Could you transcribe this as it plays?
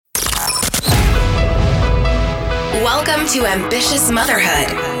Welcome to Ambitious Motherhood,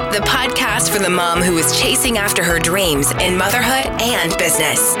 the podcast for the mom who is chasing after her dreams in motherhood and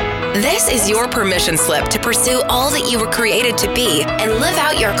business. This is your permission slip to pursue all that you were created to be and live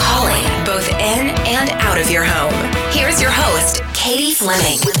out your calling, both in and out of your home. Here's your host, Katie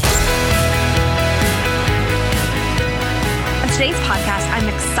Fleming. On today's podcast, I'm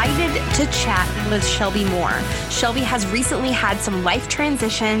excited to chat with Shelby Moore. Shelby has recently had some life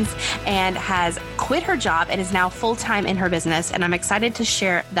transitions and has quit her job and is now full-time in her business. And I'm excited to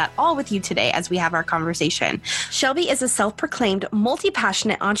share that all with you today as we have our conversation. Shelby is a self-proclaimed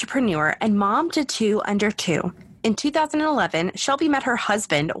multi-passionate entrepreneur and mom to two under two. In 2011, Shelby met her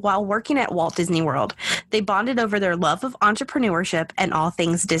husband while working at Walt Disney World. They bonded over their love of entrepreneurship and all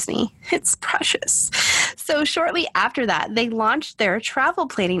things Disney. It's precious. So shortly after that, they launched their travel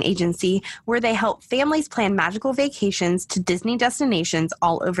planning agency where they help families plan magical vacations to Disney destinations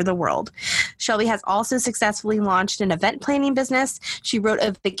all over the world. Shelby has also successfully launched an event planning business. She wrote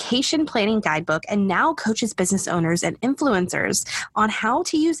a vacation planning guidebook and now coaches business owners and influencers on how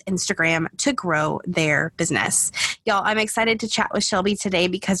to use Instagram to grow their business. Y'all, I'm excited to chat with Shelby today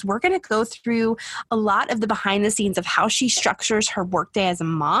because we're going to go through a lot of the behind the scenes of how she structures her workday as a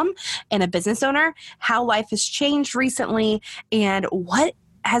mom and a business owner, how life has changed recently, and what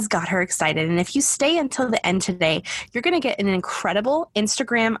has got her excited. And if you stay until the end today, you're going to get an incredible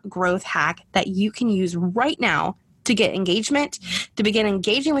Instagram growth hack that you can use right now to get engagement, to begin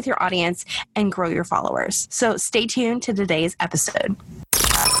engaging with your audience and grow your followers. So stay tuned to today's episode.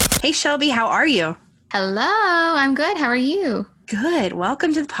 Hey, Shelby, how are you? Hello, I'm good. How are you? Good.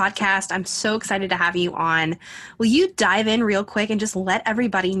 Welcome to the podcast. I'm so excited to have you on. Will you dive in real quick and just let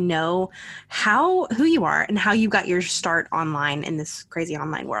everybody know who you are and how you got your start online in this crazy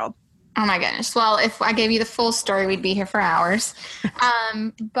online world? Oh my goodness. Well, if I gave you the full story, we'd be here for hours.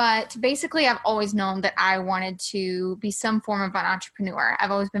 But basically, I've always known that I wanted to be some form of an entrepreneur.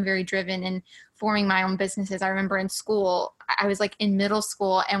 I've always been very driven in forming my own businesses. I remember in school, I was like in middle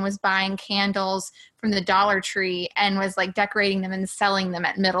school and was buying candles from the Dollar Tree and was like decorating them and selling them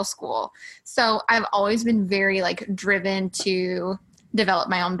at middle school. So I've always been very like driven to develop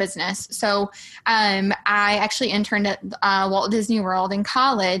my own business. So I actually interned at Walt Disney World in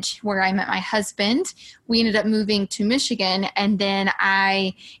college where I met my husband. We ended up moving to Michigan, and then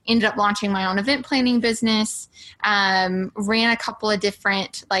I ended up launching my own event planning business, ran a couple of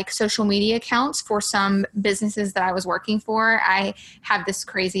different like social media accounts for some businesses that I was working for. I have this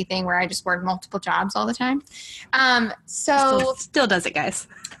crazy thing where I just work multiple jobs all the time. Still does it, guys.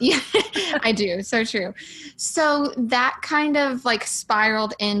 Yeah, I do. So true. So that kind of like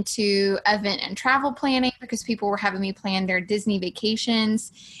spiraled into event and travel planning because people were having me plan their Disney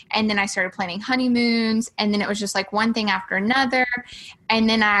vacations. And then I started planning honeymoons. And then it was just like one thing after another. And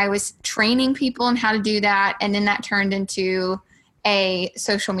then I was training people on how to do that. And then that turned into a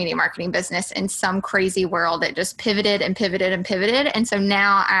social media marketing business in some crazy world. It just pivoted and pivoted and pivoted. And so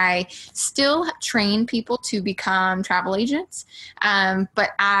now I still train people to become travel agents.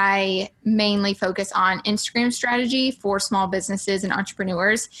 But I mainly focus on Instagram strategy for small businesses and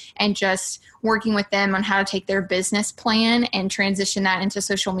entrepreneurs and just working with them on how to take their business plan and transition that into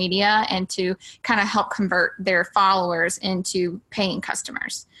social media and to kind of help convert their followers into paying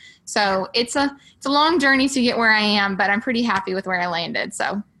customers. So it's a long journey to get where I am, but I'm pretty happy with where I landed.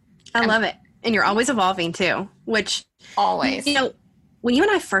 So I love it. And you're always evolving too, which always, you know, when you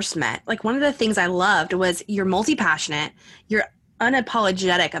and I first met, like one of the things I loved was you're multi-passionate, you're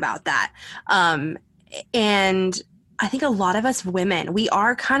unapologetic about that. And I think a lot of us women, we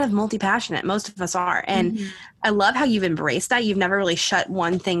are kind of multi-passionate. Most of us are. And I love how you've embraced that. You've never really shut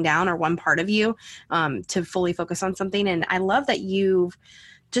one thing down or one part of you to fully focus on something. And I love that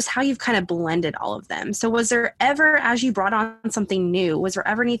just how you've kind of blended all of them. So was there ever, as you brought on something new, was there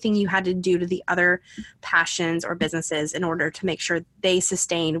ever anything you had to do to the other passions or businesses in order to make sure they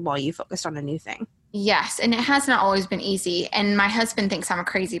sustained while you focused on a new thing? Yes. And it has not always been easy. And my husband thinks I'm a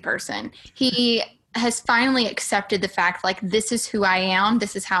crazy person. He has finally accepted the fact, like, this is who I am.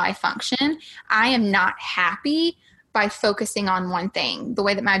 This is how I function. I am not happy by focusing on one thing. The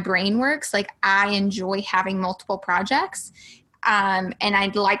way that my brain works, like I enjoy having multiple projects. And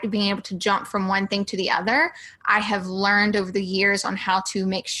I'd like to be able to jump from one thing to the other. I have learned over the years on how to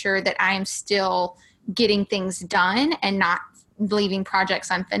make sure that I am still getting things done and not leaving projects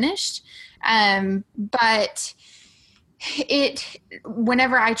unfinished. But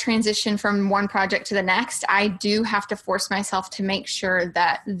whenever I transition from one project to the next, I do have to force myself to make sure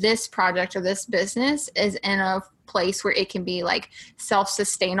that this project or this business is in a place where it can be like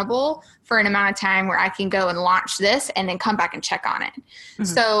self-sustainable for an amount of time where I can go and launch this and then come back and check on it. Mm-hmm.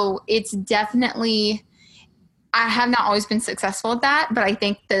 So it's definitely I have not always been successful at that, but I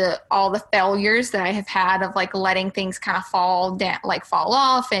think all the failures that I have had of like letting things kind of fall down, like fall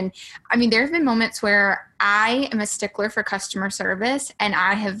off. And I mean, there have been moments where I am a stickler for customer service and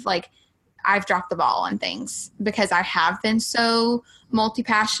I've dropped the ball on things because I have been so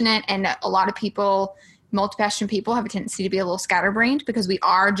multi-passionate, and a lot of people, multi-passionate people have a tendency to be a little scatterbrained because we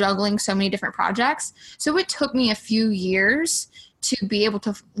are juggling so many different projects. So it took me a few years to be able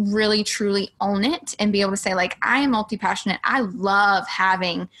to really truly own it and be able to say, like, I am multi-passionate. I love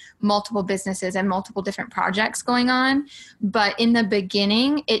having multiple businesses and multiple different projects going on. But in the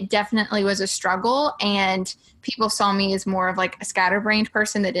beginning, it definitely was a struggle, and people saw me as more of like a scatterbrained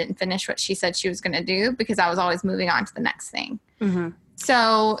person that didn't finish what she said she was going to do because I was always moving on to the next thing. Mm-hmm.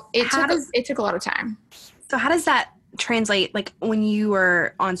 So it took a lot of time. So how does that translate, like when you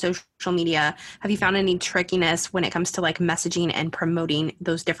were on social media, have you found any trickiness when it comes to like messaging and promoting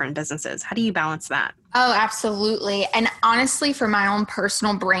those different businesses? How do you balance that? Oh, absolutely. And honestly, for my own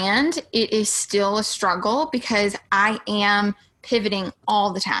personal brand, it is still a struggle because I am pivoting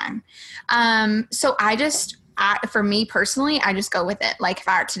all the time. So for me personally, I just go with it. Like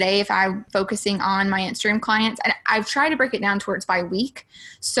if I'm focusing on my Instagram clients, and I've tried to break it down towards by week.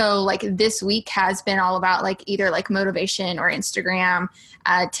 So like this week has been all about like either like motivation or Instagram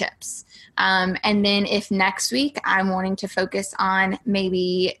tips. And then if next week I'm wanting to focus on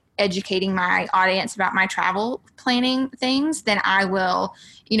maybe educating my audience about my travel planning things, then I will,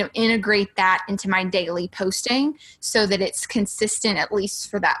 integrate that into my daily posting so that it's consistent at least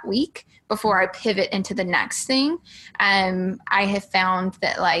for that week before I pivot into the next thing. I have found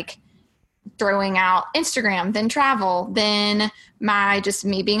that like throwing out Instagram, then travel, then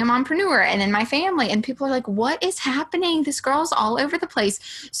me being a mompreneur, and then my family, and people are like, what is happening? This girl's all over the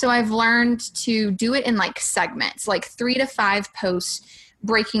place. So I've learned to do it in like segments, like 3 to 5 posts,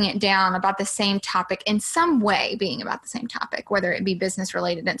 breaking it down about the same topic in some way, being about the same topic, whether it be business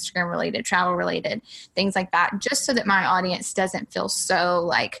related, Instagram related, travel related, things like that, just so that my audience doesn't feel so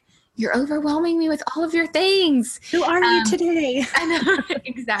like, you're overwhelming me with all of your things. Who are you today? I know,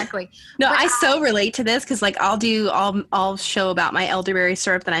 exactly. No, but I so relate to this because like I'll show about my elderberry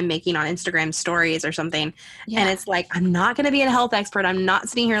syrup that I'm making on Instagram stories or something. Yeah. And it's like, I'm not going to be a health expert. I'm not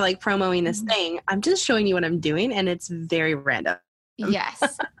sitting here like promoting this thing. I'm just showing you what I'm doing, and it's very random.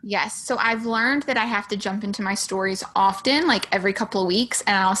 Yes. So I've learned that I have to jump into my stories often, like every couple of weeks.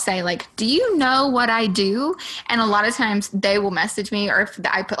 And I'll say like, do you know what I do? And a lot of times they will message me, or if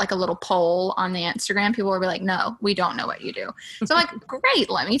I put like a little poll on the Instagram, people will be like, no, we don't know what you do. So I'm like,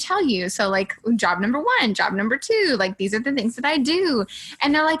 great, let me tell you. So like job number 1, job number 2, like these are the things that I do.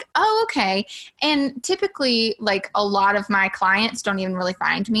 And they're like, oh, okay. And typically like a lot of my clients don't even really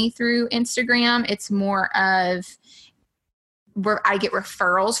find me through Instagram. It's more of where I get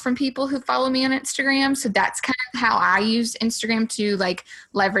referrals from people who follow me on Instagram. So that's kind of how I use Instagram to like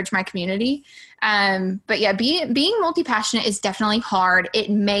leverage my community. But yeah, being multi-passionate is definitely hard. It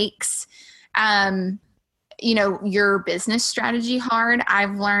makes, your business strategy hard.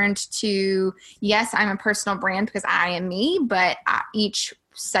 I've learned to, yes, I'm a personal brand because I am me, but each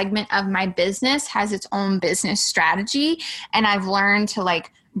segment of my business has its own business strategy. And I've learned to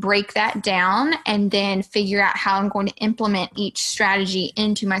like break that down and then figure out how I'm going to implement each strategy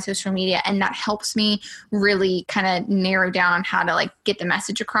into my social media. And that helps me really kind of narrow down how to like get the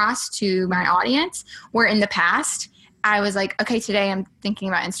message across to my audience. Where in the past, I was like, okay, today I'm thinking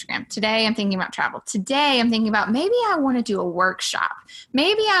about Instagram. Today I'm thinking about travel. Today I'm thinking about maybe I want to do a workshop.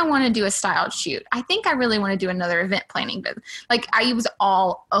 Maybe I want to do a styled shoot. I think I really want to do another event planning business. Like I was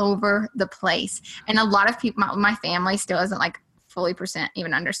all over the place. And a lot of people, my family still doesn't like fully %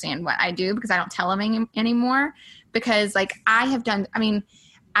 even understand what I do because I don't tell them anymore. Because like I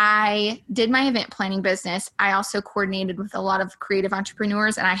did my event planning business. I also coordinated with a lot of creative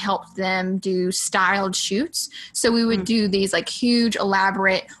entrepreneurs and I helped them do styled shoots. So we would do these like huge,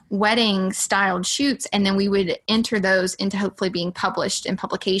 elaborate wedding styled shoots, and then we would enter those into hopefully being published in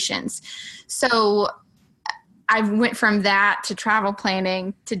publications. So I went from that to travel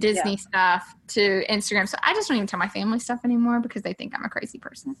planning to Disney stuff to Instagram. So I just don't even tell my family stuff anymore because they think I'm a crazy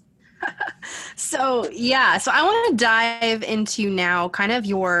person. So I want to dive into now kind of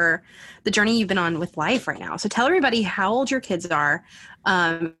the journey you've been on with life right now. So tell everybody how old your kids are,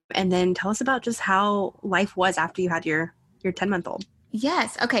 and then tell us about just how life was after you had your 10-month-old.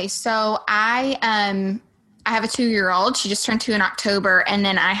 Yes. Okay. So I have a 2-year-old. She just turned 2 in October. And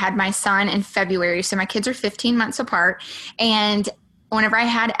then I had my son in February. So my kids are 15 months apart. And whenever I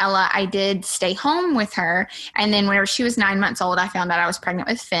had Ella, I did stay home with her. And then whenever she was 9 months old, I found out I was pregnant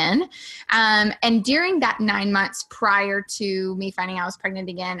with Finn. And during that 9 months prior to me finding out I was pregnant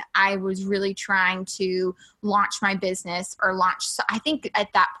again, I was really trying to launch my business So I think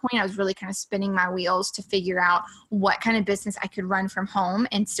at that point, I was really kind of spinning my wheels to figure out what kind of business I could run from home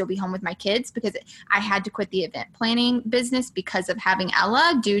and still be home with my kids, because I had to quit the event planning business because of having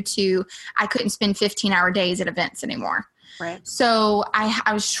Ella, due to I couldn't spend 15-hour days at events anymore. Right. So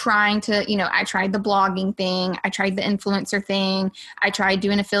I was trying to, I tried the blogging thing. I tried the influencer thing. I tried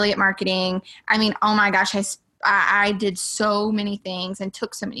doing affiliate marketing. I mean, oh my gosh, I did so many things and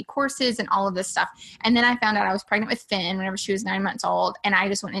took so many courses and all of this stuff. And then I found out I was pregnant with Finn whenever she was 9 months old. And I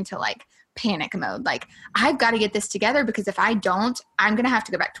just went into like panic mode. Like, I've got to get this together, because if I don't, I'm going to have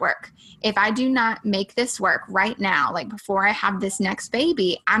to go back to work. If I do not make this work right now, like before I have this next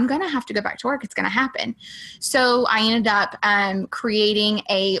baby, I'm going to have to go back to work. It's going to happen. So I ended up creating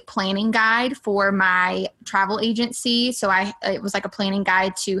a planning guide for my travel agency. So it was like a planning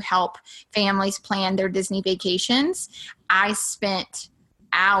guide to help families plan their Disney vacations. I spent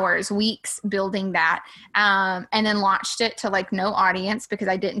hours, weeks building that, and then launched it to like no audience, because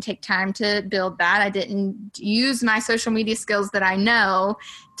I didn't take time to build that. I didn't use my social media skills that I know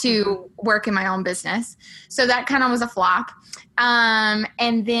to work in my own business. So that kind of was a flop.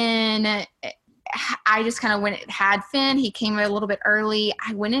 And then I just kind of had Finn. He came a little bit early.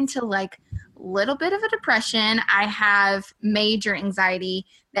 I went into like a little bit of a depression. I have major anxiety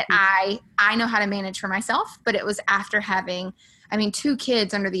that I know how to manage for myself, but it was after having 2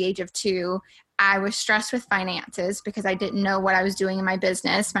 kids under the age of 2. I was stressed with finances because I didn't know what I was doing in my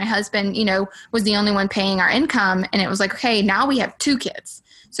business. My husband, was the only one paying our income. And it was like, okay, now we have 2 kids.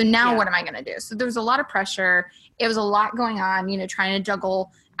 So now what am I going to do? So there was a lot of pressure. It was a lot going on, trying to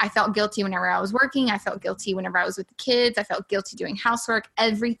juggle. I felt guilty whenever I was working. I felt guilty whenever I was with the kids. I felt guilty doing housework.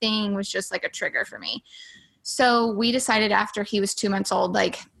 Everything was just like a trigger for me. So we decided after he was 2 months old,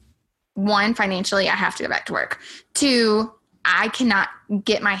 like, 1, financially, I have to go back to work. 2, I cannot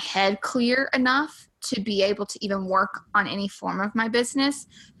get my head clear enough to be able to even work on any form of my business,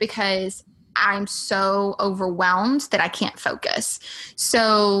 because I'm so overwhelmed that I can't focus.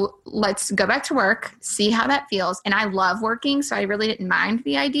 So let's go back to work, see how that feels. And I love working, so I really didn't mind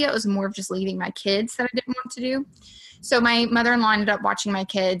the idea. It was more of just leaving my kids that I didn't want to do. So my mother-in-law ended up watching my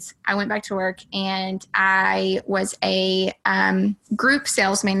kids. I went back to work, and I was a group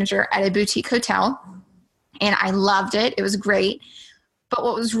sales manager at a boutique hotel. And I loved it. It was great. But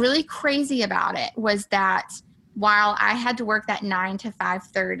what was really crazy about it was that while I had to work that 9 to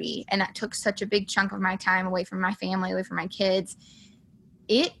 5:30, and that took such a big chunk of my time away from my family, away from my kids,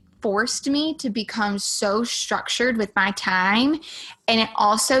 it forced me to become so structured with my time. And it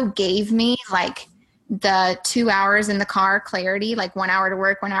also gave me like the 2 hours in the car clarity, like 1 hour to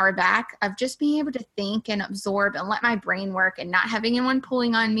work, 1 hour back, of just being able to think and absorb and let my brain work, and not having anyone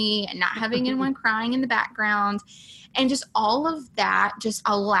pulling on me and not having anyone crying in the background. And just all of that just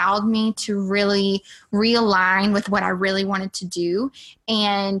allowed me to really realign with what I really wanted to do,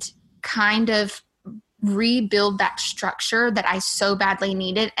 and kind of rebuild that structure that I so badly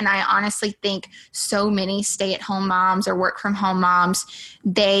needed. And I honestly think so many stay-at-home moms or work-from-home moms,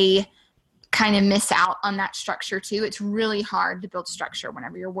 they kind of miss out on that structure too. It's really hard to build structure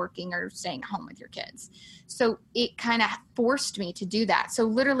whenever you're working or staying at home with your kids. So it kind of forced me to do that. So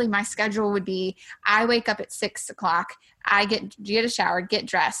literally my schedule would be, I wake up at 6 o'clock, I get a shower, get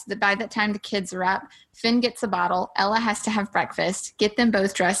dressed. By the time the kids are up, Finn gets a bottle, Ella has to have breakfast, get them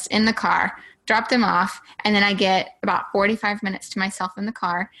both dressed in the car, drop them off, and then I get about 45 minutes to myself in the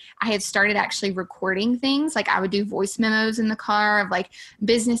car. I had started actually recording things. Like, I would do voice memos in the car of like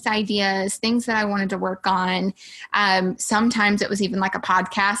business ideas, things that I wanted to work on. Sometimes it was even like a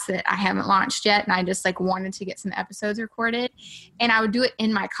podcast that I haven't launched yet, and I just like wanted to get some episodes recorded, and I would do it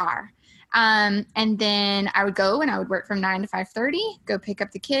in my car. And then I would go and I would work from 9 to 5:30, go pick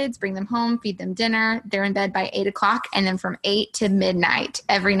up the kids, bring them home, feed them dinner. They're in bed by 8 o'clock. And then from 8 to midnight,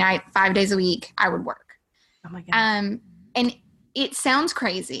 every night, 5 days a week, I would work. Oh my God. And it sounds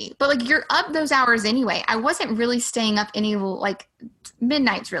crazy, but like, you're up those hours anyway. I wasn't really staying up like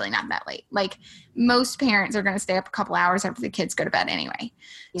midnight's really not that late. Like, most parents are going to stay up a couple hours after the kids go to bed anyway.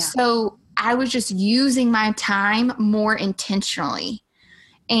 Yeah. So I was just using my time more intentionally.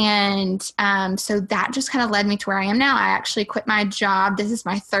 And so that just kind of led me to where I am now. I actually quit my job. This is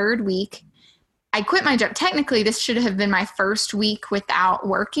my 3rd week. I quit my job. Technically, this should have been my 1st week without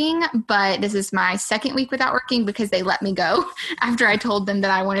working, but this is my 2nd week without working because they let me go after I told them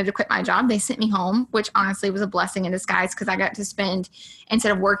that I wanted to quit my job. They sent me home, which honestly was a blessing in disguise, because I got to spend,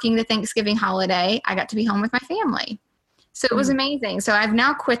 instead of working the Thanksgiving holiday, I got to be home with my family. So it was amazing. So I've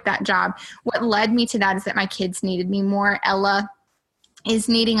now quit that job. What led me to that is that my kids needed me more. Ella is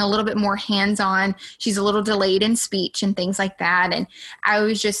needing a little bit more hands-on. She's a little delayed in speech and things like that. And I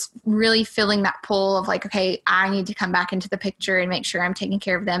was just really feeling that pull of like, okay, I need to come back into the picture and make sure I'm taking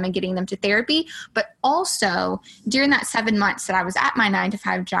care of them and getting them to therapy. But also during that 7 months that I was at my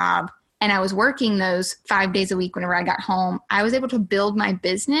 9-to-5 job and I was working those 5 days a week whenever I got home, I was able to build my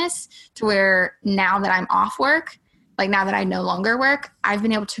business to where now that I'm off work, like now that I no longer work, I've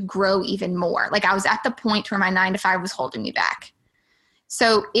been able to grow even more. Like I was at the point where my 9-to-5 was holding me back.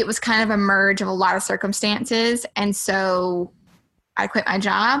 So it was kind of a merge of a lot of circumstances. And so I quit my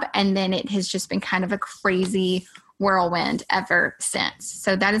job, and then it has just been kind of a crazy whirlwind ever since.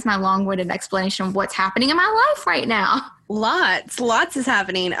 So that is my long-winded explanation of what's happening in my life right now. Lots is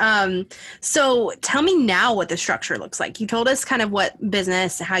happening. So tell me now what the structure looks like. You told us kind of what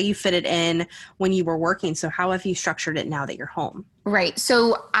business, how you fit it in when you were working. So how have you structured it now that you're home? Right.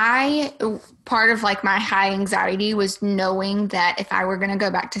 So part of like my high anxiety was knowing that if I were going to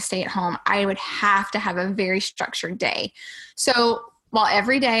go back to stay at home, I would have to have a very structured day. So while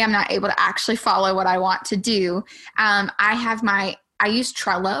every day I'm not able to actually follow what I want to do, I use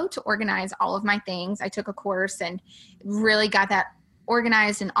Trello to organize all of my things. I took a course and really got that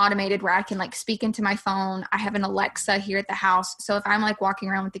organized and automated where I can like speak into my phone. I have an Alexa here at the house. So if I'm like walking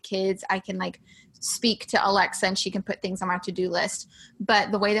around with the kids, I can like speak to Alexa and she can put things on my to-do list.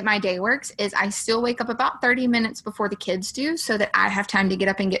 But the way that my day works is I still wake up about 30 minutes before the kids do so that I have time to get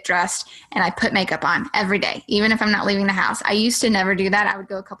up and get dressed, and I put makeup on every day, even if I'm not leaving the house. I used to never do that. I would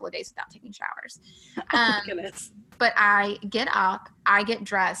go a couple of days without taking showers. Oh my goodness. But I get up, I get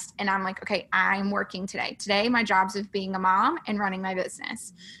dressed, and I'm like, okay, I'm working today. Today, my job's of being a mom and running my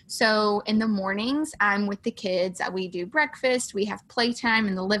business. So in the mornings, I'm with the kids. We do breakfast. We have playtime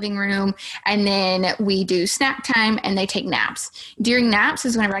in the living room. And then we do snack time, and they take naps. During naps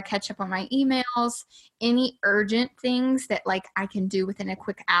is whenever I catch up on my emails, any urgent things that like I can do within a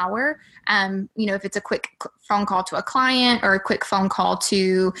quick hour. If it's a quick phone call to a client or a quick phone call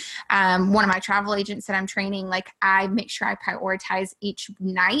to one of my travel agents that I'm training, like I make sure I prioritize each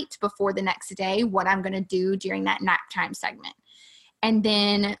night before the next day what I'm going to do during that nap time segment. And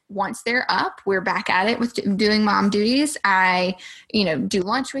then once they're up, we're back at it with doing mom duties. I, do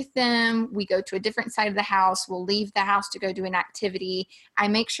lunch with them. We go to a different side of the house. We'll leave the house to go do an activity. I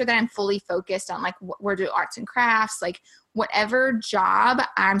make sure that I'm fully focused on like we're doing arts and crafts, like whatever job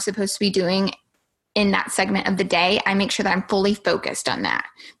I'm supposed to be doing in that segment of the day, I make sure that I'm fully focused on that,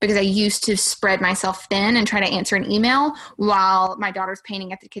 because I used to spread myself thin and try to answer an email while my daughter's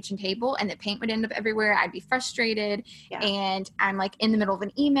painting at the kitchen table, and the paint would end up everywhere. I'd be frustrated, and I'm like in the middle of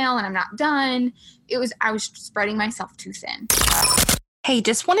an email and I'm not done. I was spreading myself too thin. Hey,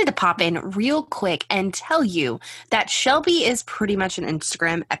 just wanted to pop in real quick and tell you that Shelby is pretty much an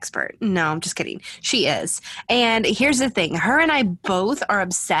Instagram expert. No, I'm just kidding. She is. And here's the thing. Her and I both are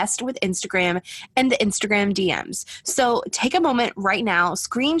obsessed with Instagram and the Instagram DMs. So take a moment right now,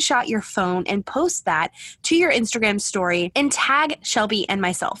 screenshot your phone and post that to your Instagram story and tag Shelby and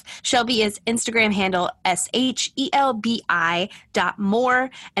myself. Shelby is Instagram handle SHELBI.more,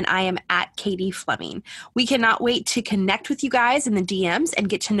 and I am at Katie Fleming. We cannot wait to connect with you guys in the DMs and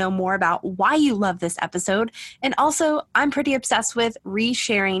get to know more about why you love this episode. And also, I'm pretty obsessed with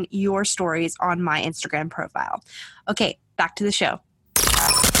resharing your stories on my Instagram profile. Okay, back to the show.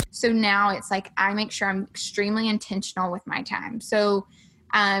 So now it's like I make sure I'm extremely intentional with my time. So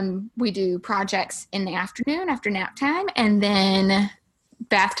we do projects in the afternoon after nap time, and then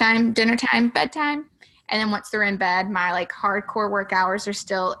bath time, dinner time, bedtime. And then once they're in bed, my like hardcore work hours are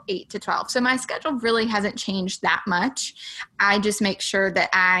still 8 to 12. So my schedule really hasn't changed that much. I just make sure that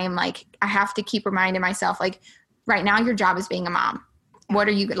I have to keep reminding myself, like, right now your job is being a mom. What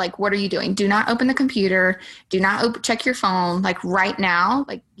are you doing? Do not open the computer. Do not check your phone. Like right now,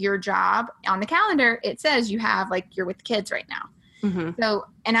 like your job on the calendar, it says you have you're with kids right now. Mm-hmm. So,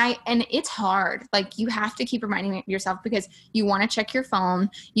 and it's hard. Like you have to keep reminding yourself, because you want to check your phone.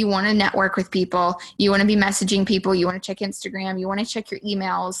 You want to network with people. You want to be messaging people. You want to check Instagram. You want to check your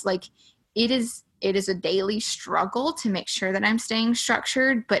emails. Like it is a daily struggle to make sure that I'm staying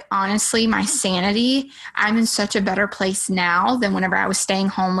structured. But honestly, my sanity, I'm in such a better place now than whenever I was staying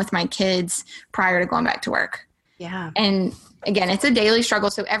home with my kids prior to going back to work. Yeah. And again, it's a daily struggle.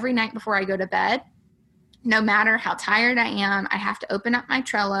 So every night before I go to bed, no matter how tired I am, I have to open up my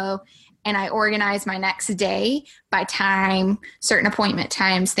Trello and I organize my next day by time, certain appointment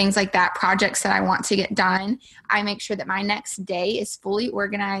times, things like that, projects that I want to get done. I make sure that my next day is fully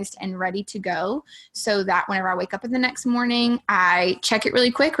organized and ready to go so that whenever I wake up in the next morning, I check it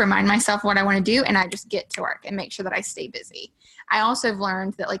really quick, remind myself what I want to do, and I just get to work and make sure that I stay busy. I also have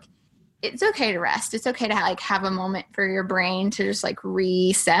learned that like it's okay to rest. It's okay to like have a moment for your brain to just like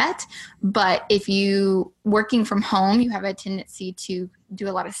reset. But if you working from home, you have a tendency to do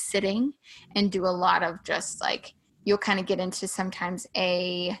a lot of sitting and do a lot of just like, you'll kind of get into sometimes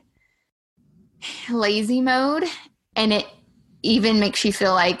a lazy mode, and it even makes you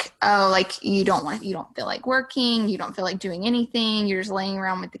feel like, oh, like you don't feel like working, you don't feel like doing anything, you're just laying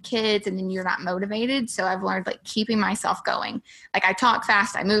around with the kids, and then you're not motivated. So I've learned like keeping myself going. Like I talk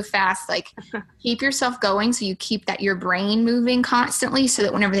fast, I move fast, like keep yourself going so you keep that your brain moving constantly so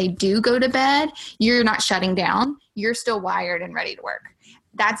that whenever they do go to bed, you're not shutting down, you're still wired and ready to work.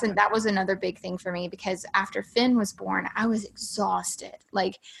 That was another big thing for me, because after Finn was born, I was exhausted.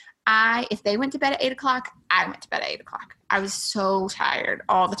 Like if they went to bed at 8 o'clock, I went to bed at 8 o'clock. I was so tired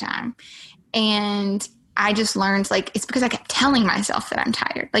all the time. And I just learned like, it's because I kept telling myself that I'm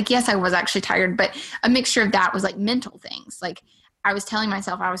tired. Like, yes, I was actually tired, but a mixture of that was like mental things. Like I was telling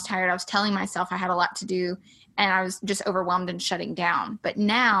myself I was tired. I was telling myself I had a lot to do, and I was just overwhelmed and shutting down. But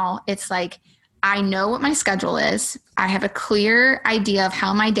now it's like, I know what my schedule is. I have a clear idea of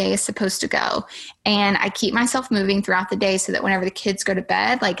how my day is supposed to go. And I keep myself moving throughout the day so that whenever the kids go to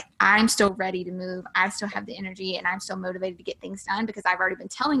bed, like I'm still ready to move. I still have the energy and I'm still motivated to get things done, because I've already been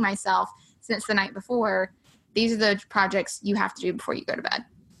telling myself since the night before, these are the projects you have to do before you go to bed.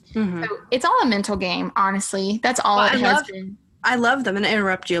 Mm-hmm. So it's all a mental game, honestly. That's all it has been. I love them, and I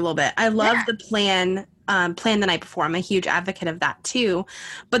interrupt you a little bit. I love the plan the night before. I'm a huge advocate of that too.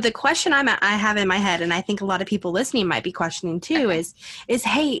 But the question I have in my head, and I think a lot of people listening might be questioning too, is,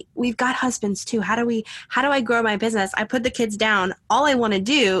 hey, we've got husbands too. How do I grow my business? I put the kids down. All I want to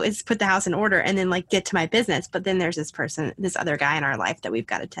do is put the house in order and then like get to my business. But then there's this other guy in our life that we've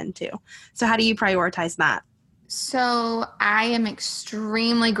got to tend to. So how do you prioritize that? So I am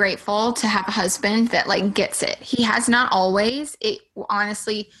extremely grateful to have a husband that like gets it. He has not always. It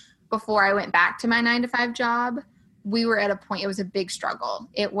honestly, before I went back to my 9-to-5 job, we were at a point, it was a big struggle.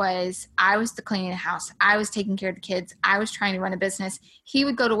 I was cleaning the house. I was taking care of the kids. I was trying to run a business. He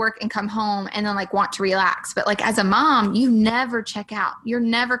would go to work and come home and then like want to relax. But like as a mom, you never check out. You're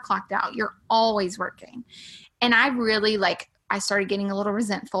never clocked out. You're always working. And I really I started getting a little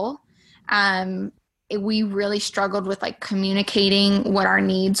resentful. We really struggled with like communicating what our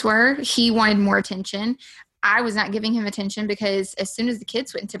needs were. He wanted more attention. I was not giving him attention because as soon as the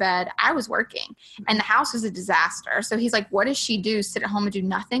kids went to bed, I was working and the house was a disaster. So he's like, what does she do? Sit at home and do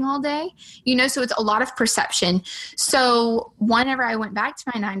nothing all day? So it's a lot of perception. So whenever I went back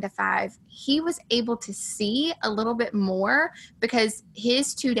to my 9-to-5, he was able to see a little bit more, because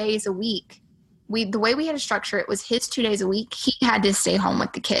his 2 days a week, the way we had to structure it was his 2 days a week, he had to stay home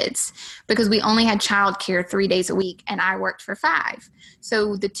with the kids because we only had childcare 3 days a week and I worked for 5.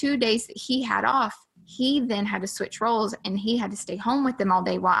 So the 2 days that he had off, he then had to switch roles and he had to stay home with them all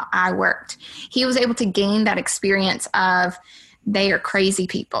day while I worked. He was able to gain that experience of they are crazy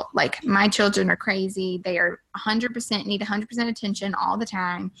people. Like my children are crazy. They are 100% need 100% attention all the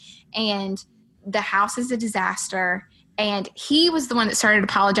time. And the house is a disaster. And he was the one that started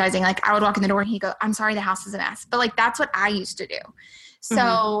apologizing. Like I would walk in the door and he'd go, I'm sorry, the house is a mess. But like, that's what I used to do.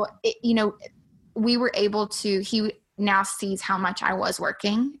 So, we were able to, he now sees how much I was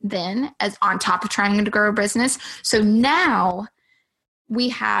working then as on top of trying to grow a business. So now we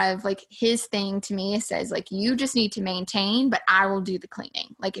have like his thing to me says like, you just need to maintain, but I will do the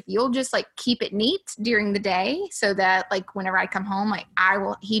cleaning. Like if you'll just like keep it neat during the day so that like whenever I come home, like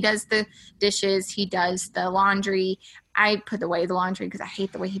he does the dishes, he does the laundry. I put away the laundry because I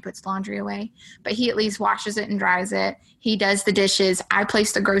hate the way he puts laundry away, but he at least washes it and dries it. He does the dishes. I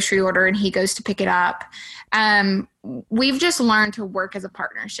place the grocery order and he goes to pick it up. We've just learned to work as a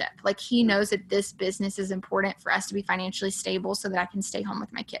partnership. Like he knows that this business is important for us to be financially stable so that I can stay home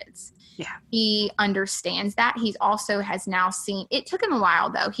with my kids. Yeah. He understands that. He's also has now seen, it took him a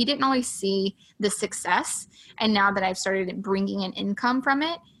while though. He didn't always see the success. And now that I've started bringing in income from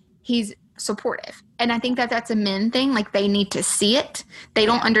it, he's supportive. And I think that that's a men thing. Like they need to see it. They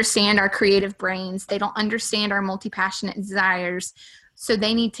don't understand our creative brains. They don't understand our multi-passionate desires. So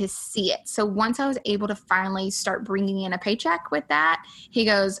they need to see it. So once I was able to finally start bringing in a paycheck with that, he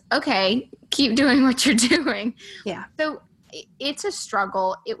goes, okay, keep doing what you're doing. Yeah. So it's a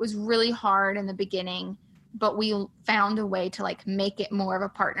struggle. It was really hard in the beginning, but we found a way to like make it more of a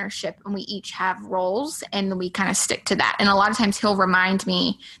partnership, and we each have roles and we kind of stick to that. And a lot of times he'll remind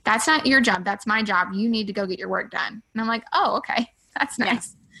me, that's not your job, that's my job. You need to go get your work done. And I'm like, oh, okay. That's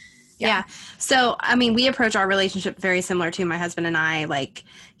nice. Yeah. So, I mean, we approach our relationship very similar to my husband and I. Like,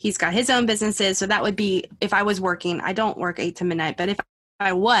 he's got his own businesses. So that would be, if I was working, I don't work 8 to midnight, but if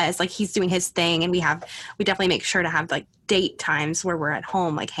I was, like, he's doing his thing, and we definitely make sure to have like date times where we're at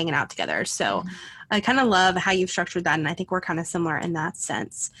home, like hanging out together. So I kind of love how you've structured that. And I think we're kind of similar in that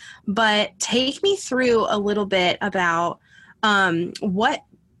sense. But take me through a little bit about what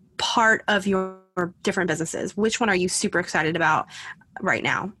part of your different businesses, which one are you super excited about right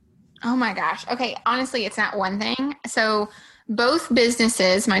now? Oh my gosh. Okay. Honestly, it's not one thing. So both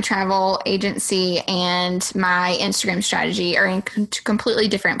businesses, my travel agency and my Instagram strategy, are in completely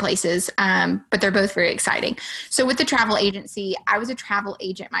different places, but they're both very exciting. So with the travel agency, I was a travel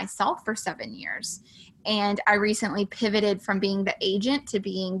agent myself for 7 years. And I recently pivoted from being the agent to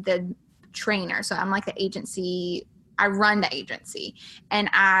being the trainer. So I'm like the agency, I run the agency, and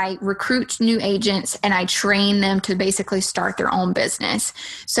I recruit new agents and I train them to basically start their own business.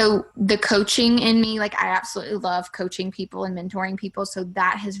 So the coaching in me, like, I absolutely love coaching people and mentoring people. So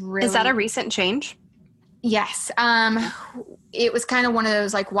that has really... Is that a recent change? Yes. It was kind of one of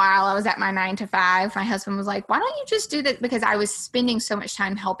those, like, while I was at my 9 to 5, my husband was like, why don't you just do that? Because I was spending so much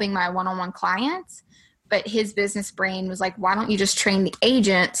time helping my one-on-one clients. But his business brain was like, why don't you just train the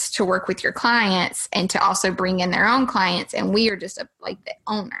agents to work with your clients and to also bring in their own clients? And we are just like the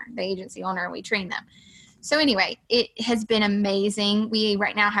owner, the agency owner, and we train them. So anyway, it has been amazing. We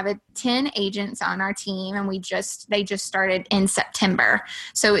right now have 10 agents on our team, and they just started in September.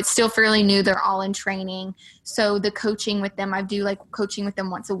 So it's still fairly new. They're all in training. So the coaching with them, I do like coaching with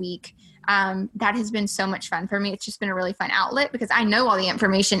them once a week. That has been so much fun for me. It's just been a really fun outlet because I know all the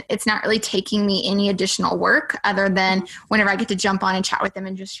information. It's not really taking me any additional work other than whenever I get to jump on and chat with them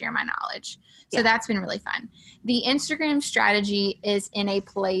and just share my knowledge. So that's been really fun. The Instagram strategy is in a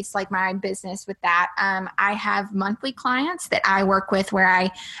place like my business with that. I have monthly clients that I work with where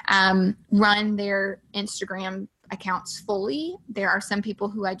I run their Instagram accounts fully. There are some people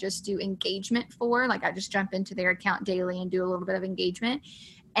who I just do engagement for, like I just jump into their account daily and do a little bit of engagement.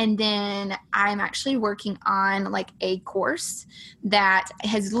 And then I'm actually working on like a course that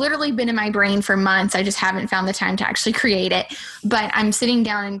has literally been in my brain for months. I just haven't found the time to actually create it. But I'm sitting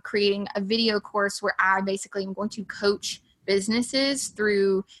down and creating a video course where I basically am going to coach businesses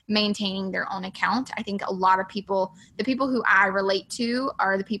through maintaining their own account. I think a lot of people, the people who I relate to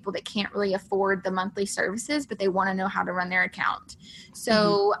are the people that can't really afford the monthly services, but they want to know how to run their account.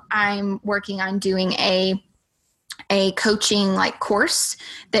 So I'm working on doing a coaching like course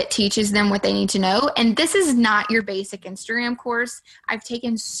that teaches them what they need to know. And this is not your basic Instagram course. I've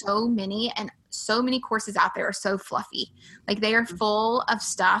taken so many, and so many courses out there are so fluffy. Like they are full of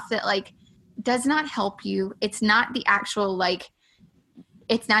stuff that like does not help you. It's not the actual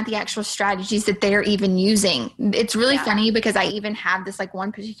strategies that they're even using. It's really funny because I even have this like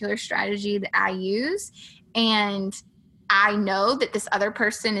one particular strategy that I use, and I know that this other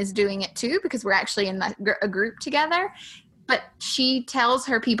person is doing it too because we're actually in a group together, but she tells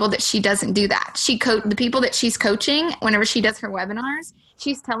her people that she doesn't do that. The people that she's coaching, whenever she does her webinars,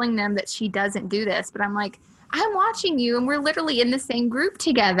 she's telling them that she doesn't do this. But I'm like, I'm watching you and we're literally in the same group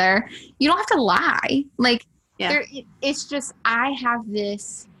together. You don't have to lie. Like, it's just, I have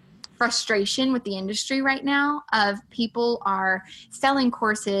this frustration with the industry right now of people are selling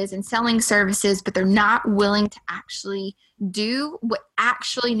courses and selling services, but they're not willing to actually do what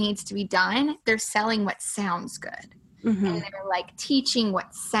actually needs to be done. They're selling what sounds good. And they're like teaching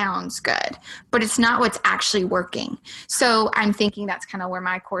what sounds good, but it's not what's actually working. So I'm thinking that's kind of where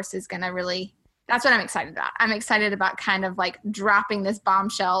my course is going to really, that's what I'm excited about. I'm excited about kind of like dropping this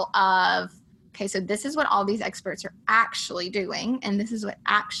bombshell of, okay, so this is what all these experts are actually doing, and this is what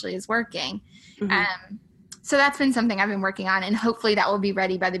actually is working. So that's been something I've been working on, and hopefully that will be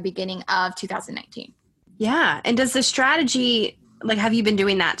ready by the beginning of 2019. Yeah. And does the strategy, like, have you been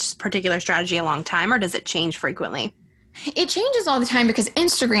doing that particular strategy a long time, or does it change frequently? It changes all the time because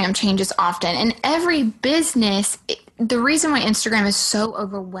Instagram changes often, and every business, the reason why Instagram is so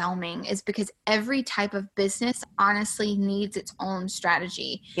overwhelming is because every type of business honestly needs its own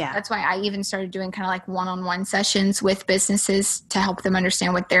strategy. Yeah. That's why I even started doing kind of like one-on-one sessions with businesses to help them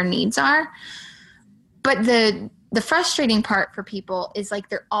understand what their needs are. But the frustrating part for people is like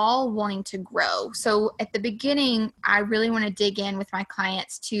they're all wanting to grow. So at the beginning, I really want to dig in with my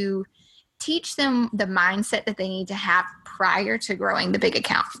clients to teach them the mindset that they need to have prior to growing the big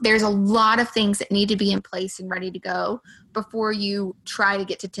account. There's a lot of things that need to be in place and ready to go before you try to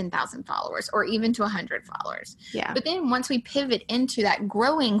get to 10,000 followers or even to 100 followers. Yeah. But then once we pivot into that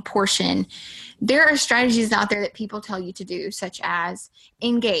growing portion, there are strategies out there that people tell you to do, such as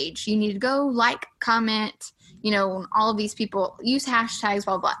engage. You need to go like, comment, all of these people use hashtags,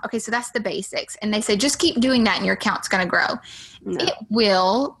 blah, blah. Okay, so that's the basics. And they say, just keep doing that and your account's going to grow. No. It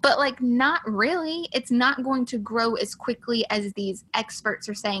will, but not really. It's not going to grow as quickly as these experts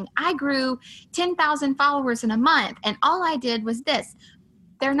are saying. I grew 10,000 followers in a month and all I did was this.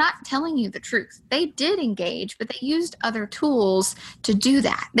 They're not telling you the truth. They did engage, but they used other tools to do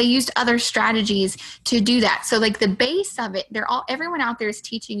that. They used other strategies to do that. So the base of it, everyone out there is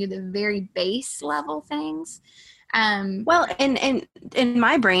teaching you the very base level things. Well, and in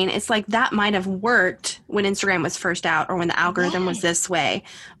my brain, it's that might have worked when Instagram was first out or when the algorithm was this way.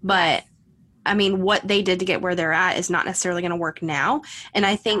 But I mean, what they did to get where they're at is not necessarily going to work now. And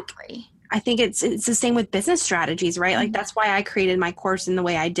I think it's the same with business strategies, right? That's why I created my course in the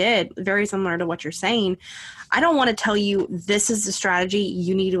way I did, very similar to what you're saying. I don't want to tell you this is the strategy,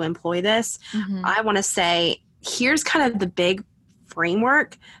 you need to employ this. I want to say, here's kind of the big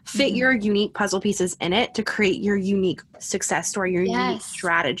framework, fit your unique puzzle pieces in it to create your unique success story, your unique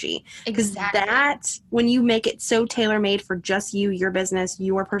strategy. Because that, when you make it so tailor-made for just you, your business,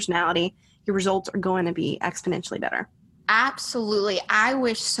 your personality, your results are going to be exponentially better. Absolutely. I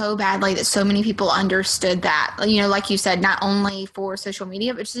wish so badly that so many people understood that, like you said, not only for social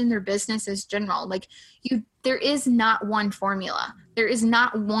media, but just in their business as general. There is not one formula. There is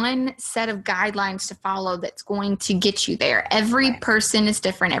not one set of guidelines to follow that's going to get you there. Every person is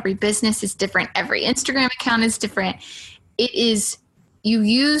different. Every business is different. Every Instagram account is different. It is, you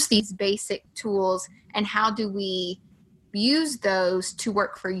use these basic tools, and how do we use those to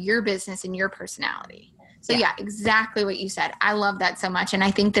work for your business and your personality? So yeah, exactly what you said. I love that so much. And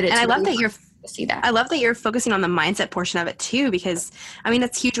I think that it's I love really that to see that. I love that you're focusing on the mindset portion of it too, because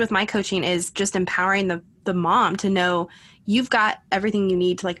that's huge with my coaching, is just empowering the mom to know you've got everything you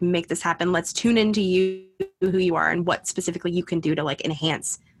need to make this happen. Let's tune into you, who you are, and what specifically you can do to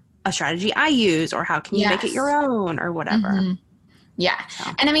enhance a strategy I use, or how can you make it your own, or whatever. Yeah.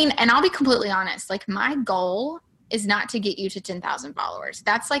 So. And and I'll be completely honest, my goal is not to get you to 10,000 followers.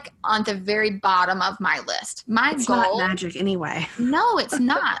 That's on the very bottom of my list. It's goal, not magic anyway. No, it's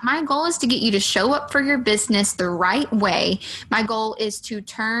not. My goal is to get you to show up for your business the right way. My goal is to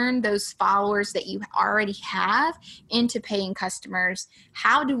turn those followers that you already have into paying customers.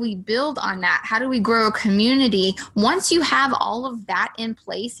 How do we build on that? How do we grow a community? Once you have all of that in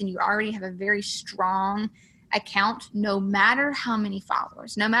place and you already have a very strong account, no matter how many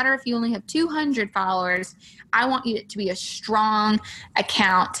followers, no matter if you only have 200 followers, I want you to be a strong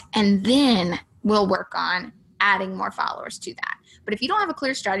account, and then we'll work on adding more followers to that. But if you don't have a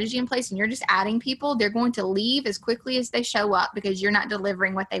clear strategy in place and you're just adding people, they're going to leave as quickly as they show up because you're not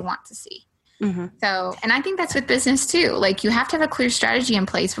delivering what they want to see. So, and I think that's with business too. You have to have a clear strategy in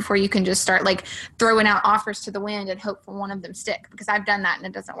place before you can just start throwing out offers to the wind and hope for one of them stick, because I've done that and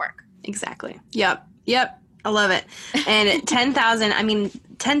it doesn't work. Exactly. Yep. I love it. And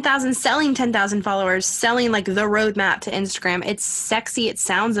 10,000 selling 10,000 followers, selling the roadmap to Instagram. It's sexy. It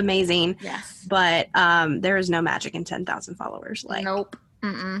sounds amazing. Yes. But there is no magic in 10,000 followers. Nope.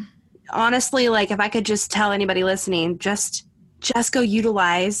 Honestly, if I could just tell anybody listening, just go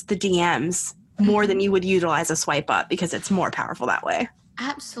utilize the DMs more than you would utilize a swipe up, because it's more powerful that way.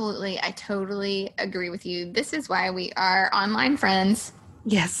 Absolutely. I totally agree with you. This is why we are online friends.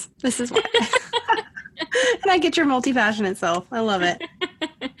 Yes, this is why. And I get your multi-passionate self. I love it.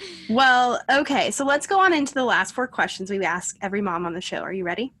 Well, okay. So let's go on into the last 4 questions we ask every mom on the show. Are you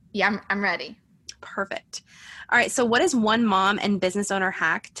ready? Yeah, I'm ready. Perfect. All right. So what is one mom and business owner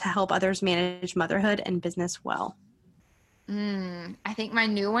hack to help others manage motherhood and business well? I think my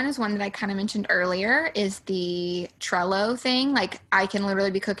new one is one that I kind of mentioned earlier, is the Trello thing. I can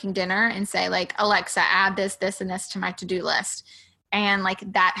literally be cooking dinner and say Alexa, add this, this, and this to my to-do list. And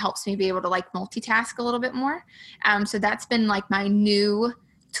that helps me be able to multitask a little bit more. So that's been my new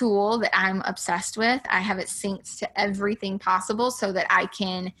tool that I'm obsessed with. I have it synced to everything possible so that I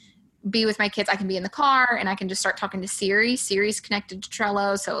can be with my kids. I can be in the car and I can just start talking to Siri. Siri's connected to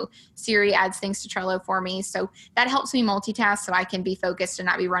Trello. So Siri adds things to Trello for me. So that helps me multitask so I can be focused and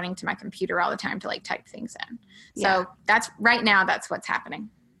not be running to my computer all the time to type things in. So that's right now, that's what's happening.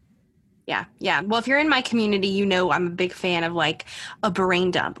 Yeah. Yeah. Well, if you're in my community, you know I'm a big fan of like a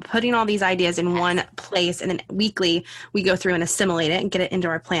brain dump, putting all these ideas in one place, and then weekly we go through and assimilate it and get it into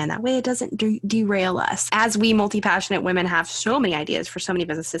our plan. That way it doesn't derail us. As we multi-passionate women have so many ideas for so many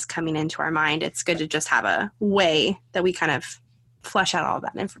businesses coming into our mind, it's good to just have a way that we kind of flesh out all of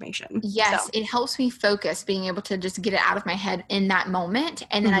that information. Yes, it helps me focus, being able to just get it out of my head in that moment.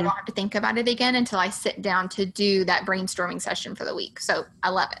 And then I don't have to think about it again until I sit down to do that brainstorming session for the week. So I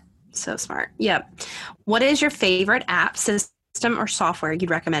love it. So smart. Yep. What is your favorite app, system, or software you'd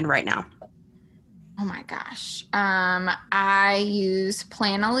recommend right now? Oh my gosh. I use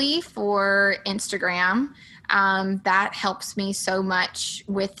Planoly for Instagram. That helps me so much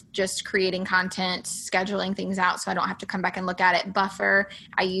with just creating content, scheduling things out so I don't have to come back and look at it. Buffer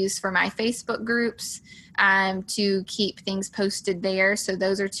I use for my Facebook groups to keep things posted there. So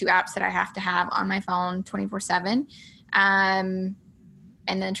those are 2 apps that I have to have on my phone 24/7.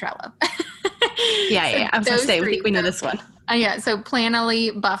 And then Trello. Yeah. I was going to say, I think we know this one. Yeah. So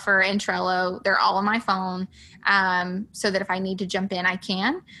Planoly, Buffer, and Trello, they're all on my phone. So that if I need to jump in, I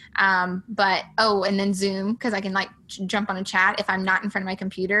can. And then Zoom, because I can like jump on a chat if I'm not in front of my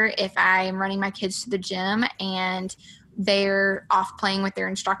computer. If I'm running my kids to the gym and they're off playing with their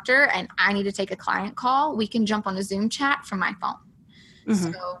instructor and I need to take a client call, we can jump on a Zoom chat from my phone.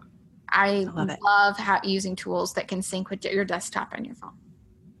 Mm-hmm. So I love using tools that can sync with your desktop and your phone.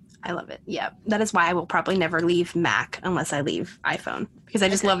 I love it. Yeah. That is why I will probably never leave Mac unless I leave iPhone, because I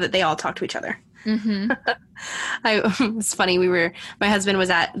just love that they all talk to each other. Mm-hmm. It's funny. My husband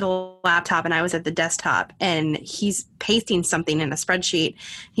was at the laptop and I was at the desktop, and he's pasting something in a spreadsheet.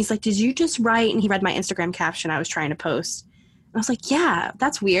 He's like, "Did you just write?" And he read my Instagram caption I was trying to post. And I was like, "Yeah,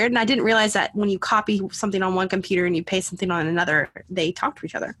 that's weird." And I didn't realize that when you copy something on one computer and you paste something on another, they talk to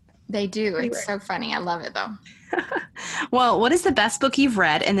each other. They do. It's so funny. I love it though. Well, what is the best book you've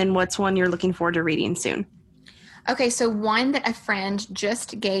read? And then what's one you're looking forward to reading soon? Okay, so one that a friend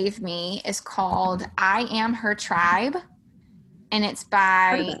just gave me is called I Am Her Tribe. And it's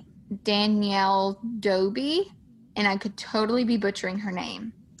by Danielle Dobie. And I could totally be butchering her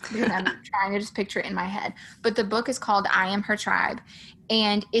name because I'm trying to just picture it in my head. But the book is called I Am Her Tribe.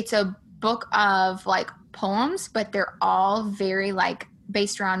 And it's a book of like poems, but they're all very like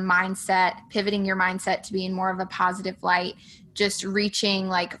based around mindset, pivoting your mindset to be in more of a positive light, just reaching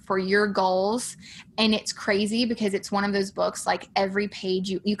like for your goals. And it's crazy because it's one of those books, like every page,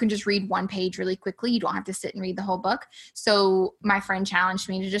 you can just read one page really quickly. You don't have to sit and read the whole book. So my friend challenged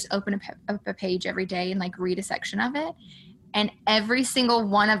me to just open up a page every day and like read a section of it. And every single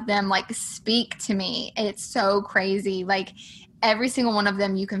one of them like speak to me. It's so crazy. Like every single one of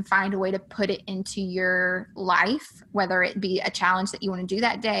them, you can find a way to put it into your life, whether it be a challenge that you want to do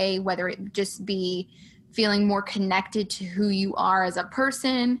that day, whether it just be feeling more connected to who you are as a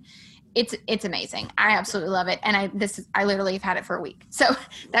person. It's amazing. I absolutely love it. And I literally have had it for a week. So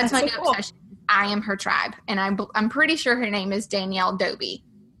that's my new obsession. I Am Her Tribe. And I'm pretty sure her name is Danielle Dobie.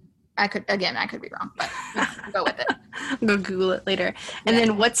 I could be wrong, but go with it. Go Google it later. And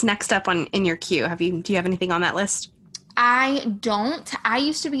then what's next up in your queue? Do you have anything on that list? I don't. I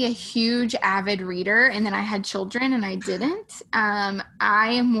used to be a huge avid reader, and then I had children and I didn't. I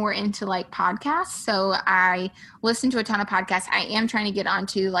am more into like podcasts. So I listen to a ton of podcasts. I am trying to get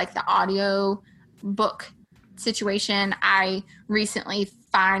onto like the audio book situation. I recently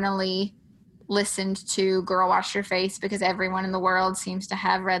finally listened to Girl Wash Your Face because everyone in the world seems to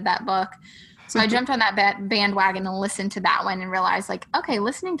have read that book. So I jumped on that bandwagon and listened to that one and realized like, okay,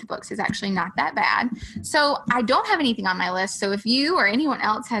 listening to books is actually not that bad. So I don't have anything on my list. So if you or anyone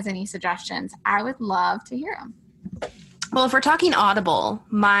else has any suggestions, I would love to hear them. Well, if we're talking Audible,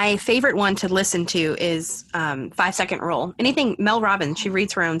 my favorite one to listen to is 5 Second Rule. Anything Mel Robbins, she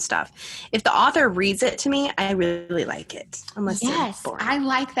reads her own stuff. If the author reads it to me, I really like it. Yes, I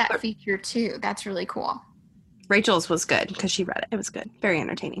like that feature too. That's really cool. Rachel's was good because she read it. It was good. Very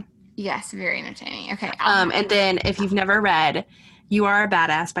entertaining. Yes, very entertaining. Okay. And then if you've never read You Are a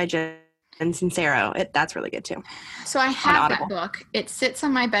Badass by Jen Sincero, that's really good too. So I have that book. It sits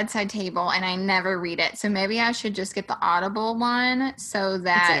on my bedside table and I never read it. So maybe I should just get the Audible one so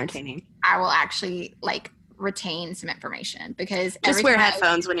that it's entertaining. I will actually like retain some information because just wear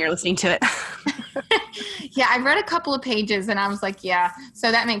headphones when you're listening to it. Yeah, I've read a couple of pages and I was like, yeah,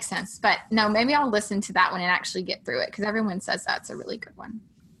 so that makes sense. But no, maybe I'll listen to that one and actually get through it because everyone says that's a really good one.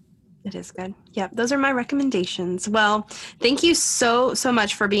 It is good. Yeah, those are my recommendations. Well, thank you so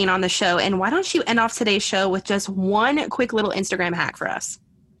much for being on the show. And why don't you end off today's show with just one quick little Instagram hack for us?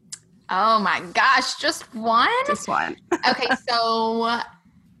 Oh my gosh, just one? Just one. Okay, so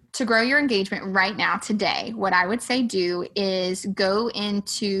to grow your engagement right now today, what I would say do is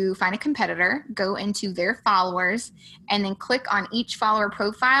find a competitor, go into their followers, and then click on each follower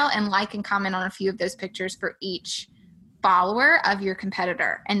profile and like and comment on a few of those pictures for each follower of your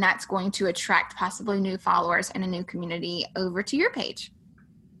competitor. And that's going to attract possibly new followers and a new community over to your page.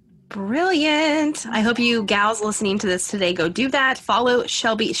 Brilliant. I hope you gals listening to this today go do that. Follow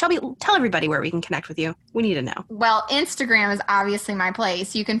Shelby. Shelby, tell everybody where we can connect with you. We need to know. Well, Instagram is obviously my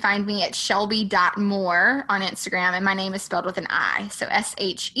place. You can find me at shelby.moore on Instagram, and my name is spelled with an I. So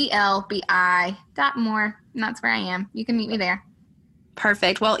SHELBI.moore. And that's where I am. You can meet me there.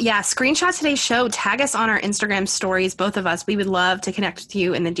 Perfect. Well, yeah, screenshot today's show. Tag us on our Instagram stories, both of us. We would love to connect with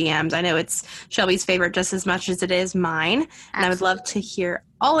you in the DMs. I know it's Shelby's favorite just as much as it is mine. And I would love to hear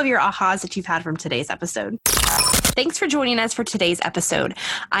all of your ahas that you've had from today's episode. Thanks for joining us for today's episode.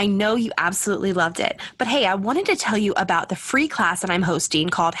 I know you absolutely loved it. But hey, I wanted to tell you about the free class that I'm hosting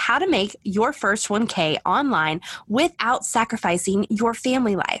called How to Make Your First 1K Online Without Sacrificing Your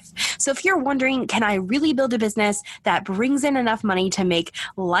Family Life. So if you're wondering, can I really build a business that brings in enough money to make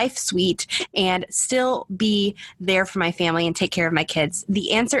life sweet and still be there for my family and take care of my kids?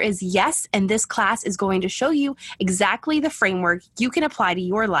 The answer is yes. And this class is going to show you exactly the framework you can apply to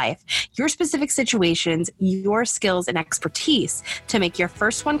your life, your specific situations, your skills and expertise to make your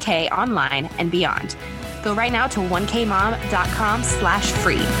first 1K online and beyond. Go right now to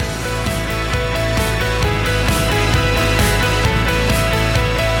 1kmom.com/free.